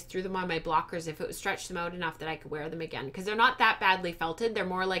wet and I threw them on my blockers, if it would stretch them out enough that I could wear them again. Because they're not that badly felted. They're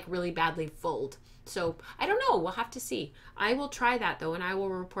more like really badly fulled. So I don't know. We'll have to see. I will try that though, and I will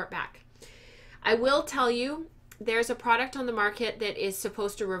report back. I will tell you, there's a product on the market that is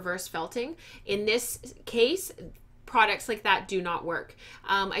supposed to reverse felting. In this case, products like that do not work.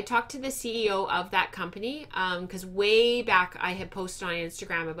 I talked to the CEO of that company because way back I had posted on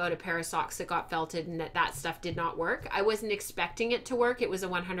Instagram about a pair of socks that got felted and that stuff did not work. I wasn't expecting it to work. It was a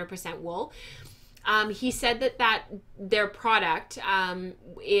 100% wool. He said that their product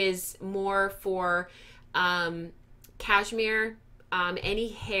is more for cashmere, any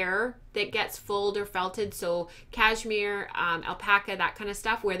hair that gets fulled or felted, so cashmere, alpaca, that kind of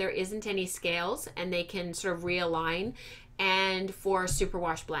stuff where there isn't any scales and they can sort of realign, and for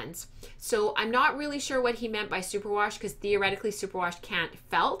superwash blends. So I'm not really sure what he meant by superwash, because theoretically superwash can't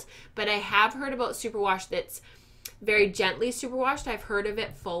felt, but I have heard about superwash that's very gently superwashed. I've heard of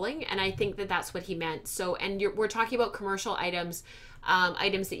it fulling, and I think that that's what he meant. So, and we're talking about commercial items,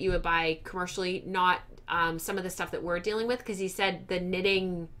 items that you would buy commercially, not some of the stuff that we're dealing with, because he said the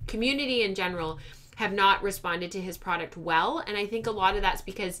knitting community in general have not responded to his product well, and I think a lot of that's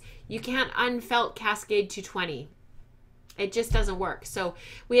because you can't unfelt Cascade 220. It just doesn't work. So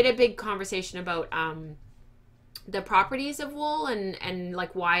we had a big conversation about the properties of wool and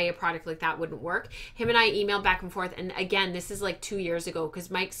like why a product like that wouldn't work. Him and I emailed back and forth, and again, this is like 2 years ago,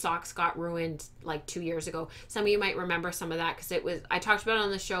 because Mike's socks got ruined like 2 years ago. Some of you might remember some of that, because I talked about it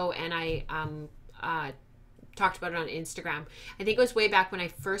on the show, and I talked about it on Instagram. I think it was way back when I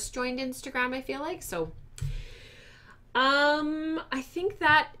first joined Instagram, I feel like. So I think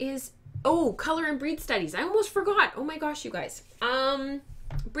that is, color and breed studies. I almost forgot. Oh my gosh, you guys.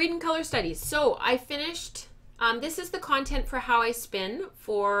 Breed and color studies. So I finished, this is the content for How I Spin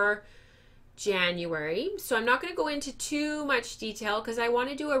for January. So I'm not going to go into too much detail, because I want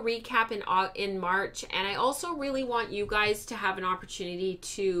to do a recap in March, and I also really want you guys to have an opportunity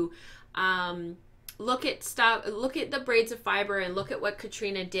to look at the braids of fiber, and look at what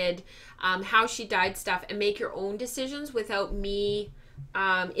Katrina did, how she dyed stuff, and make your own decisions without me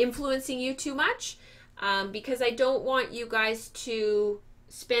influencing you too much, because I don't want you guys to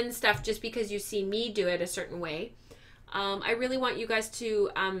spin stuff just because you see me do it a certain way. I really want you guys to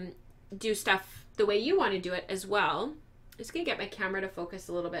do stuff the way you want to do it as well. I'm just gonna get my camera to focus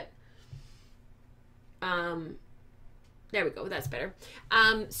a little bit. There we go, that's better.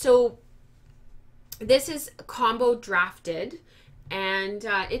 So this is combo drafted, and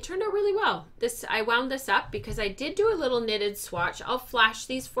it turned out really well. I wound this up because I did do a little knitted swatch. I'll flash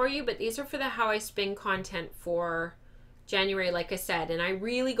these for you, but these are for the How I Spin content for January, like I said, and I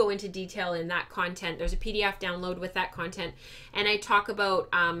really go into detail in that content. There's a PDF download with that content, and I talk about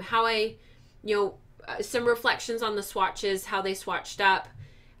how I, some reflections on the swatches, how they swatched up,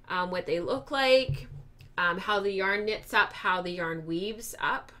 what they look like, how the yarn knits up, how the yarn weaves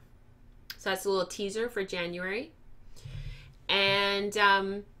up. So that's a little teaser for January. And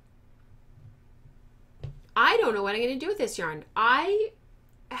I don't know what I'm going to do with this yarn. I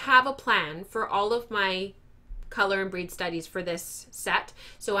have a plan for all of my color and breed studies for this set.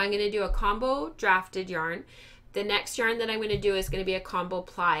 So I'm going to do a combo drafted yarn. The next yarn that I'm going to do is going to be a combo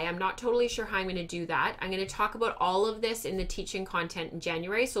ply. I'm not totally sure how I'm going to do that. I'm going to talk about all of this in the teaching content in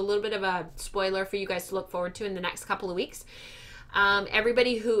January. So a little bit of a spoiler for you guys to look forward to in the next couple of weeks.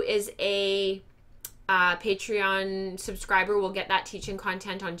 Everybody who is a Patreon subscriber will get that teaching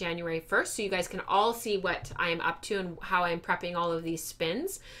content on January 1st. So you guys can all see what I am up to and how I'm prepping all of these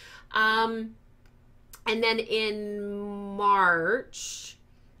spins. And then in March,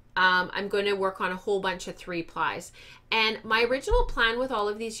 I'm going to work on a whole bunch of 3 plies. And my original plan with all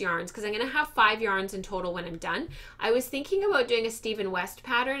of these yarns, because I'm going to have 5 yarns in total when I'm done, I was thinking about doing a Stephen West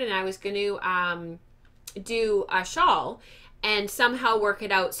pattern, and I was going to do a shawl and somehow work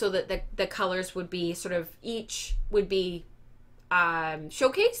it out so that the colors would be sort of, each would be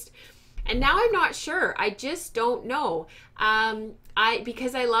showcased. And now I'm not sure. I just don't know.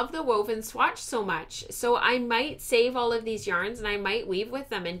 Because I love the woven swatch so much. So I might save all of these yarns and I might weave with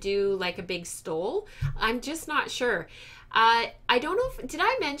them and do like a big stole. I'm just not sure. I don't know if, did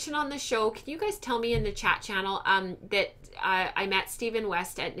I mention on the show, can you guys tell me in the chat channel that I met Stephen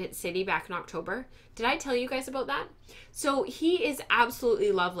West at Knit City back in October? Did I tell you guys about that? So he is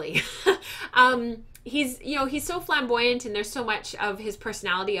absolutely lovely. He's so flamboyant, and there's so much of his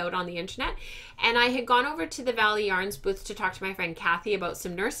personality out on the internet. And I had gone over to the Valley Yarns booth to talk to my friend Kathy about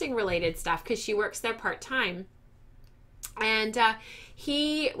some nursing related stuff, because she works there part-time. And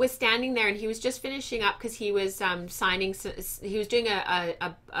he was standing there, and he was just finishing up because he was signing. He was doing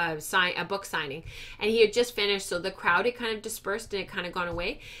a book signing, and he had just finished. So the crowd had kind of dispersed and it kind of gone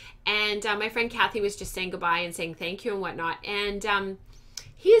away. And my friend Kathy was just saying goodbye and saying thank you and whatnot. And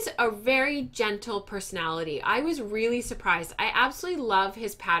he is a very gentle personality. I was really surprised. I absolutely love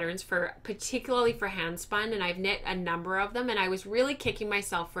his patterns, particularly for hand spun, and I've knit a number of them. And I was really kicking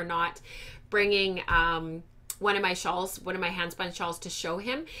myself for not bringing one of my hand spun shawls to show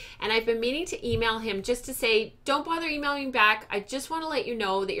him. And I've been meaning to email him just to say, don't bother emailing me back. I just want to let you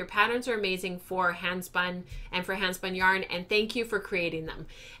know that your patterns are amazing for hand spun and for hand spun yarn, and thank you for creating them.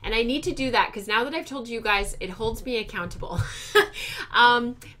 And I need to do that because now that I've told you guys, it holds me accountable.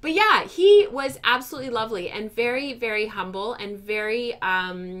 But yeah, he was absolutely lovely and very, very humble and very,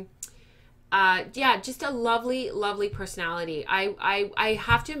 just a lovely personality. I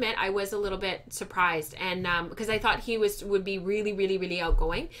have to admit, I was a little bit surprised, and because I thought he would be really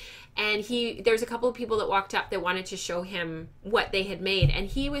outgoing. And there's a couple of people that walked up that wanted to show him what they had made, and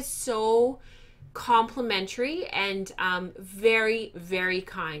he was so complimentary and very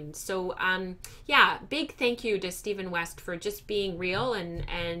kind. So big thank you to Stephen West for just being real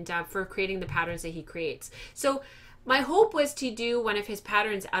and for creating the patterns that he creates. So my hope was to do one of his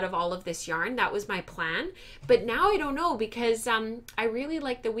patterns out of all of this yarn. That was my plan. But now I don't know, because I really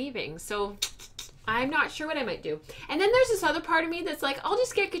like the weaving. So I'm not sure what I might do. And then there's this other part of me that's like, I'll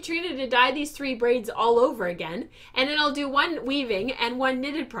just get Katrina to dye these 3 braids all over again. And then I'll do 1 weaving and 1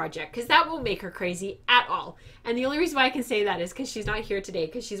 knitted project, because that won't make her crazy at all. And the only reason why I can say that is because she's not here today,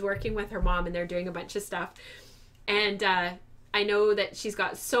 because she's working with her mom and they're doing a bunch of stuff. And I know that she's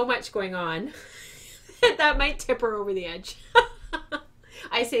got so much going on that might tip her over the edge.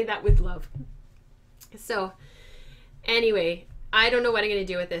 I say that with love. So anyway, I don't know what I'm going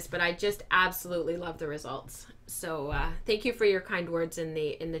to do with this, but I just absolutely love the results. So thank you for your kind words in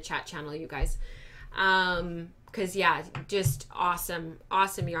the chat channel, you guys. Because yeah, just awesome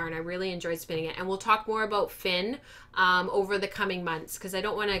yarn. I really enjoyed spinning it. And we'll talk more about Finn over the coming months, because I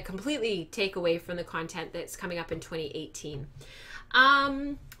don't want to completely take away from the content that's coming up in 2018.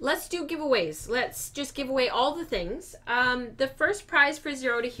 Let's do giveaways. Let's just give away all the things. The first prize for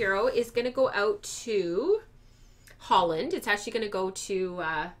Zero to Hero is going to go out to Holland. It's actually going to go to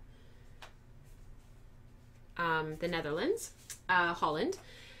the Netherlands, Holland.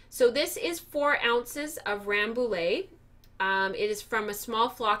 So this is 4 ounces of Rambouillet. It is from a small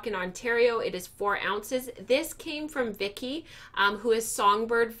flock in Ontario. It is 4 ounces. This came from Vicky, who is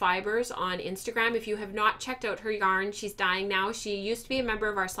Songbird Fibers on Instagram. If you have not checked out her yarn, she's dying now. She used to be a member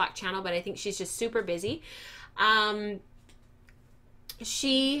of our Slack channel, but I think she's just super busy.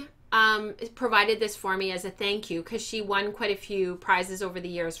 She provided this for me as a thank you, because she won quite a few prizes over the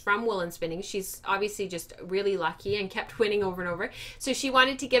years from Wool and Spinning. She's obviously just really lucky and kept winning over and over. So she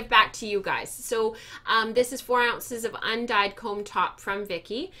wanted to give back to you guys. So this is 4 ounces of undyed comb top from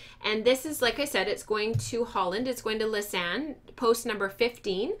Vicky. And this is, like I said, it's going to Holland. It's going to Lisanne, post number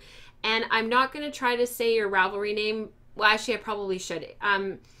 15. And I'm not going to try to say your Ravelry name. Well, actually, I probably should.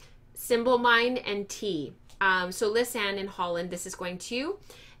 Symbol Mine and Tea. So Lisanne in Holland, this is going to you.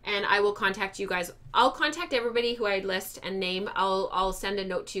 and I will contact you guys. I'll contact everybody who I list and name. I'll send a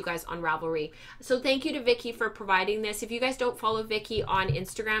note to you guys on Ravelry. So thank you to Vicky for providing this. If you guys don't follow Vicky on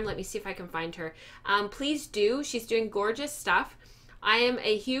Instagram, let me see if I can find her. Please do. She's doing gorgeous stuff. I am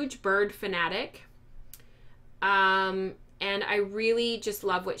a huge bird fanatic. And I really just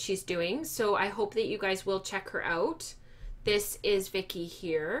love what she's doing. So I hope that you guys will check her out. This is Vicky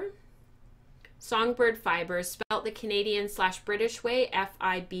here. Songbird Fibers, spelled the Canadian/British way,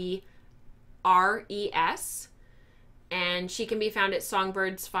 Fibres. And she can be found at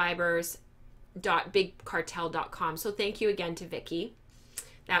songbirdsfibers.bigcartel.com. So thank you again to Vicky.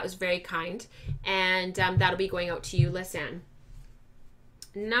 That was very kind. And that'll be going out to you, Lisanne.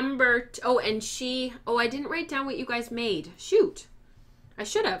 I didn't write down what you guys made. Shoot. I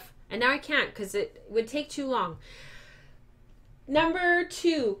should have. And now I can't because it would take too long. Number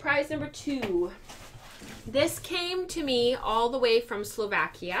 2, prize number 2. This came to me all the way from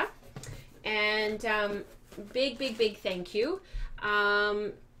Slovakia. And big thank you.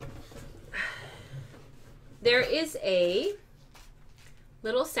 There is a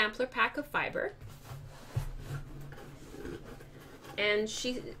little sampler pack of fiber. And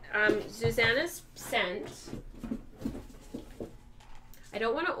Susanna sent, I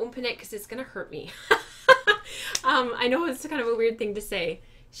don't want to open it because it's going to hurt me. I know it's kind of a weird thing to say.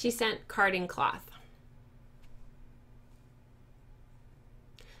 She sent carding cloth.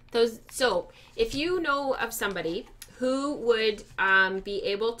 So if you know of somebody who would be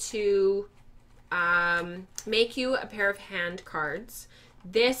able to make you a pair of hand cards,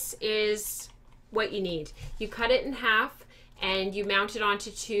 this is what you need. You cut it in half and you mount it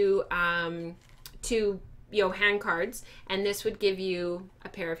onto two hand cards, and this would give you a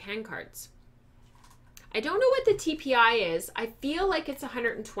pair of hand cards. I don't know what the TPI is. I feel like it's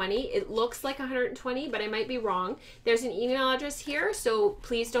 120. It looks like 120, but I might be wrong. There's an email address here, so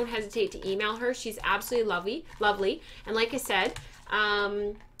please don't hesitate to email her. She's absolutely lovely. And like I said,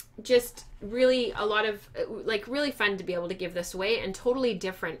 just really a lot of, really fun to be able to give this away, and totally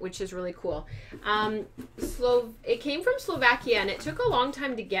different, which is really cool. It came from Slovakia, and it took a long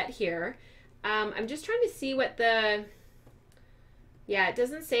time to get here. I'm just trying to see what the... Yeah, it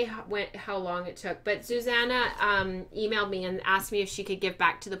doesn't say how long it took, but Susanna emailed me and asked me if she could give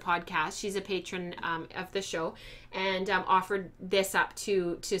back to the podcast. She's a patron of the show, and offered this up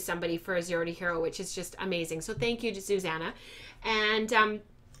to somebody for a Zero to Hero, which is just amazing. So thank you to Susanna. And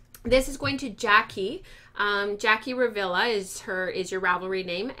this is going to Jackie. Jackie Ravilla is your Ravelry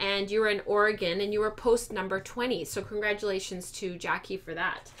name, and you're in Oregon, and you were post number 20. So congratulations to Jackie for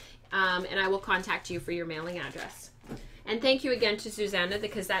that. And I will contact you for your mailing address. And thank you again to Susanna,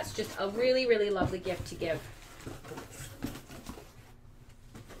 because that's just a really, really lovely gift to give.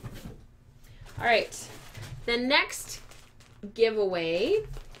 All right. The next giveaway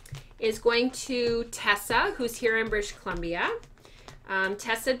is going to Tessa, who's here in British Columbia.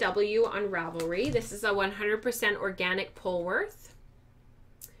 Tessa W on Ravelry. This is a 100% organic Polworth.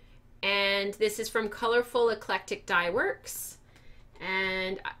 And this is from Colorful Eclectic Dye Works.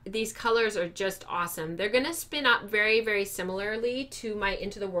 And these colors are just awesome. They're going to spin up very, very similarly to my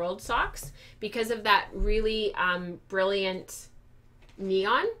Into the World socks because of that really brilliant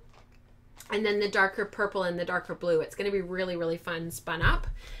neon. And then the darker purple and the darker blue. It's going to be really, really fun spun up.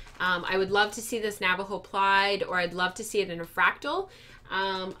 I would love to see this Navajo Plaid, or I'd love to see it in a fractal.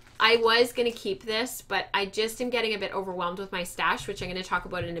 I was going to keep this, but I just am getting a bit overwhelmed with my stash, which I'm going to talk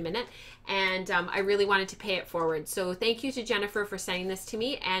about in a minute. And I really wanted to pay it forward. So thank you to Jennifer for sending this to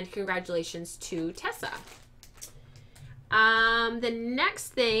me, and congratulations to Tessa. The next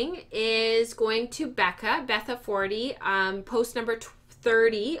thing is going to Becca, Betha40, post number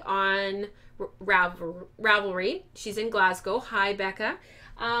 30 on Ravelry. She's in Glasgow. Hi, Becca.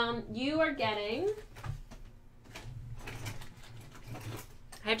 You are getting...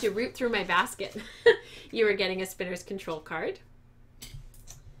 I have to root through my basket. You are getting a Spinner's Control card.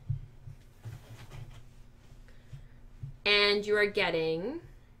 And you are getting,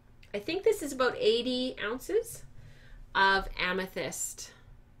 I think this is about 80 ounces of amethyst.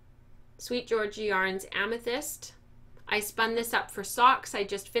 Sweet Georgia Yarns Amethyst. I spun this up for socks. I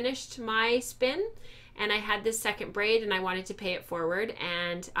just finished my spin, and I had this second braid, and I wanted to pay it forward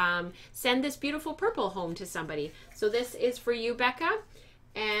and send this beautiful purple home to somebody. So this is for you, Becca.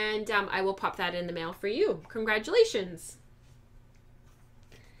 And I will pop that in the mail for you. Congratulations.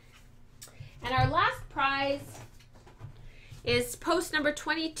 And our last prize is post number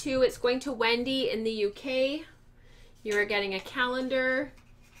 22. It's going to Wendy in the UK. You are getting a calendar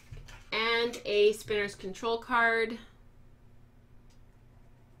and a Spinner's Control card.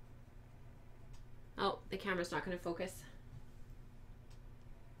 Oh, the camera's not going to focus.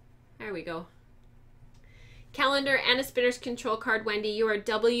 There we go. Calendar and a spinner's control card, Wendy. You are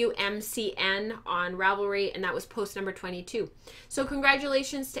WMCN on Ravelry, and that was post number 22. So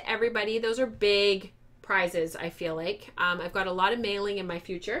congratulations to everybody. Those are big prizes, I feel like. I've got a lot of mailing in my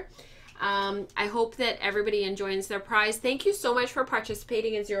future. I hope that everybody enjoys their prize. Thank you so much for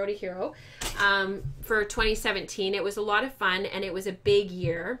participating in Zero to Hero for 2017. It was a lot of fun, and it was a big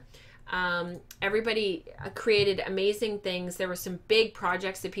year. Everybody created amazing things. There were some big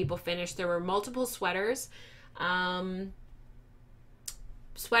projects that people finished. There were multiple sweaters. There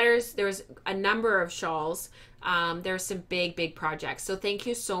was a number of shawls. There were some big projects. So thank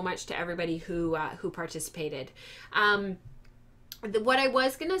you so much to everybody who participated. What I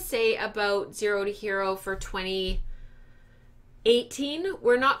was going to say about Zero to Hero for 2018,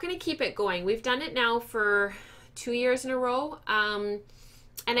 we're not going to keep it going. We've done it now for 2 years in a row.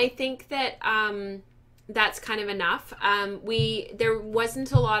 And I think that that's kind of enough. There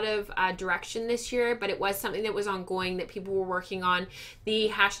wasn't a lot of direction this year, but it was something that was ongoing that people were working on. The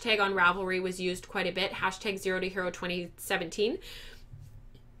hashtag on Ravelry was used quite a bit, hashtag Zero to Hero 2017.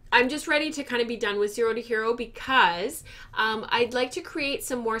 I'm just ready to kind of be done with Zero to Hero because I'd like to create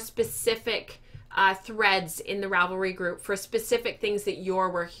some more specific threads in the Ravelry group for specific things that you're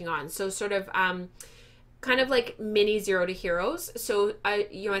working on. So sort of kind of like mini Zero to Heroes. So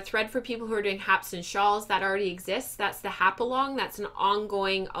a thread for people who are doing haps and shawls that already exists. That's the hap along. That's an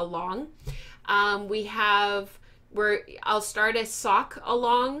ongoing along. I'll start a sock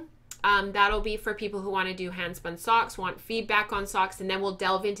along. That'll be for people who want to do hand spun socks, want feedback on socks, and then we'll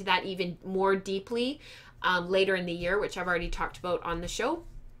delve into that even more deeply later in the year, which I've already talked about on the show.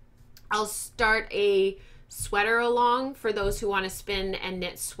 I'll start a sweater along for those who want to spin and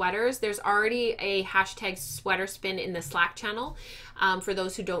knit sweaters. There's already a hashtag sweater spin in the Slack channel for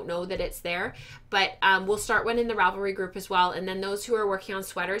those who don't know that it's there, but we'll start one in the Ravelry group as well, and then those who are working on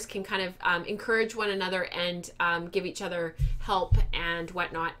sweaters can kind of encourage one another and give each other help and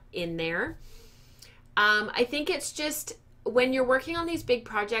whatnot in there. I think it's just when you're working on these big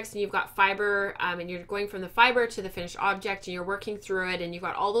projects and you've got fiber and you're going from the fiber to the finished object and you're working through it and you've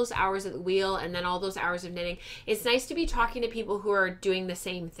got all those hours at the wheel and then all those hours of knitting, it's nice to be talking to people who are doing the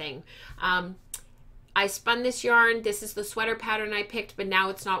same thing. I spun this yarn, this is the sweater pattern I picked, but now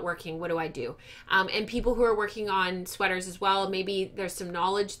it's not working. What do I do? And people who are working on sweaters as well, maybe there's some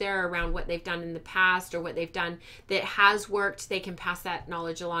knowledge there around what they've done in the past or what they've done that has worked. They can pass that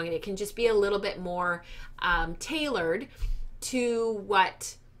knowledge along, and it can just be a little bit more tailored to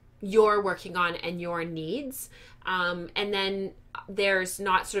what you're working on and your needs. And then there's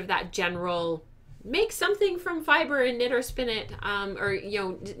not sort of that general make something from fiber and knit or spin it, or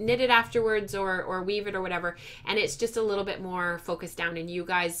knit it afterwards or weave it or whatever, and it's just a little bit more focused down, and you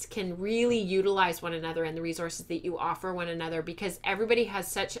guys can really utilize one another and the resources that you offer one another, because everybody has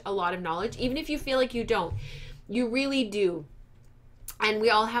such a lot of knowledge. Even if you feel like you don't, you really do. And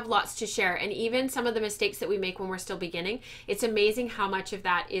we all have lots to share. And even some of the mistakes that we make when we're still beginning, it's amazing how much of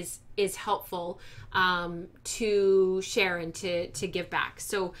that is helpful to share and to give back.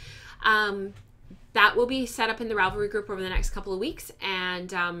 So that will be set up in the Ravelry group over the next couple of weeks.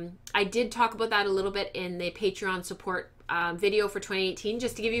 And I did talk about that a little bit in the Patreon support video for 2018,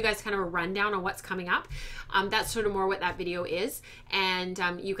 just to give you guys kind of a rundown on what's coming up. That's sort of more what that video is. And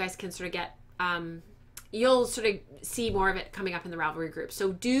you guys can sort of get... you'll sort of see more of it coming up in the Ravelry group.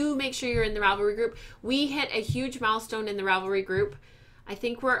 So do make sure you're in the Ravelry group. We hit a huge milestone in the Ravelry group. I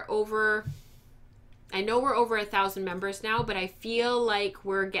think we're over... I know we're over 1,000 members now, but I feel like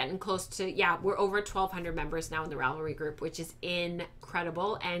we're getting close to, we're over 1,200 members now in the Ravelry group, which is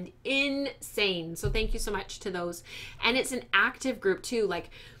incredible and insane. So thank you so much to those. And it's an active group too. Like,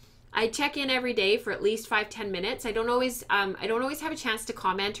 I check in every day for at least 5-10 minutes. I don't always have a chance to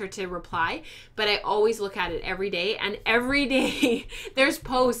comment or to reply, but I always look at it every day. And every day there's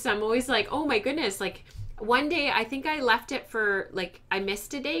posts. I'm always like, oh my goodness, like, one day, I think I left it for, like, I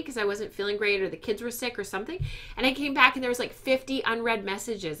missed a day because I wasn't feeling great or the kids were sick or something. And I came back and there was like 50 unread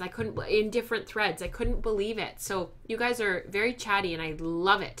messages. In different threads. I couldn't believe it. So you guys are very chatty and I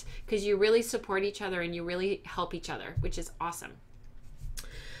love it because you really support each other and you really help each other, which is awesome.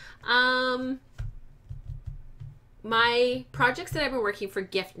 My projects that I've been working for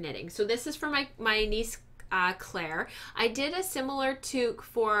gift knitting. So this is for my niece, Claire. I did a similar toque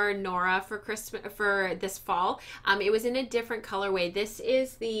for Nora for Christmas, for this fall. It was in a different colorway. This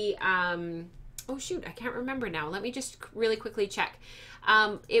is the oh shoot, I can't remember now. Let me just really quickly check.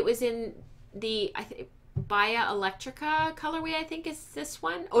 It was in the Baya Electrica colorway, I think is this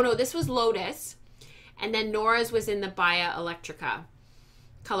one. Oh no, this was Lotus, and then Nora's was in the Baya Electrica.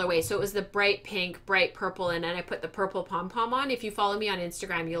 colorway. So it was the bright pink, bright purple, and then I put the purple pom-pom on. If you follow me on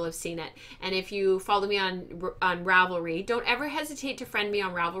Instagram, you'll have seen it. And if you follow me on Ravelry, don't ever hesitate to friend me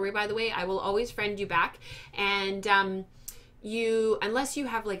on Ravelry, by the way. I will always friend you back. And unless you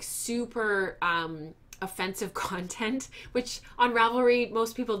have like super offensive content, which on Ravelry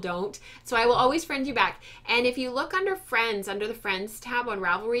most people don't, so I will always friend you back. And if you look under friends, under the friends tab on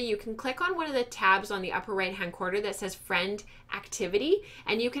Ravelry, you can click on one of the tabs on the upper right hand corner that says friend activity,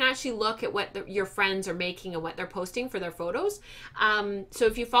 and you can actually look at what your friends are making and what they're posting for their photos. So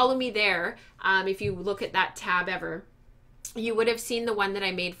if you follow me there, if you look at that tab ever, you would have seen the one that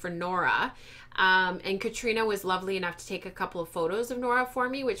I made for Nora. And Katrina was lovely enough to take a couple of photos of Nora for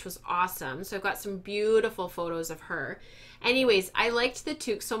me, which was awesome. So I've got some beautiful photos of her. Anyways, I liked the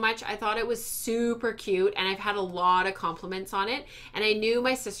toque so much. I thought it was super cute, and I've had a lot of compliments on it. And I knew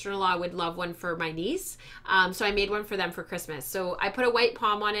my sister-in-law would love one for my niece. So I made one for them for Christmas. So I put a white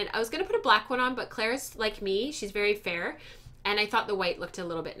pom on it. I was going to put a black one on, but Claire's like me. She's very fair. And I thought the white looked a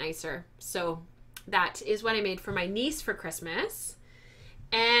little bit nicer. So that is what I made for my niece for Christmas.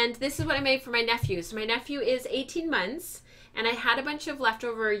 And this is what I made for my nephew. So my nephew is 18 months, and I had a bunch of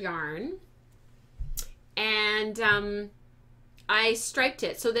leftover yarn, and I striped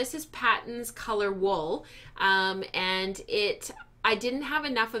it. So this is Patton's Color Wool, and I didn't have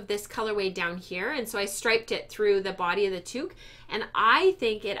enough of this colorway down here, and so I striped it through the body of the toque, and I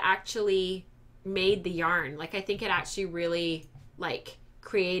think it actually made the yarn. Like, I think it actually really like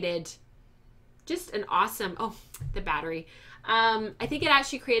created just an awesome, oh, the battery. I think it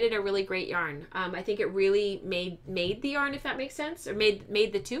actually created a really great yarn. I think it really made the yarn, if that makes sense, or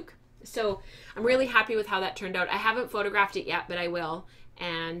made the toque. So I'm really happy with how that turned out. I haven't photographed it yet, but I will.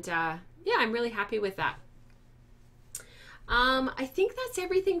 And yeah, I'm really happy with that. I think that's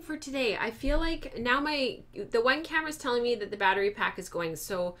everything for today. I feel like now the one camera is telling me that the battery pack is going,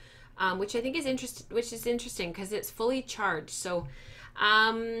 so which I think is interesting because it's fully charged. So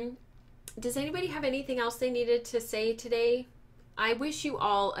does anybody have anything else they needed to say today? I wish you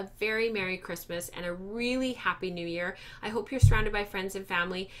all a very Merry Christmas and a really Happy New Year. I hope you're surrounded by friends and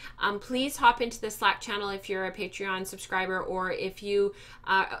family. Please hop into the Slack channel if you're a Patreon subscriber, or if you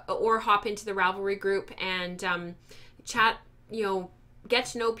or hop into the Ravelry group and chat, get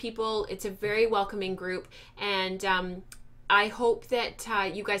to know people. It's a very welcoming group, and I hope that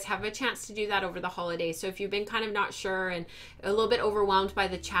you guys have a chance to do that over the holidays. So if you've been kind of not sure and a little bit overwhelmed by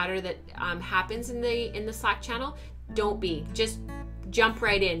the chatter that happens in the Slack channel, don't be. Just jump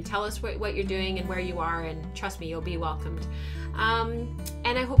right in. Tell us what you're doing and where you are, and trust me, you'll be welcomed.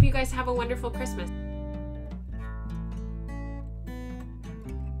 And I hope you guys have a wonderful Christmas.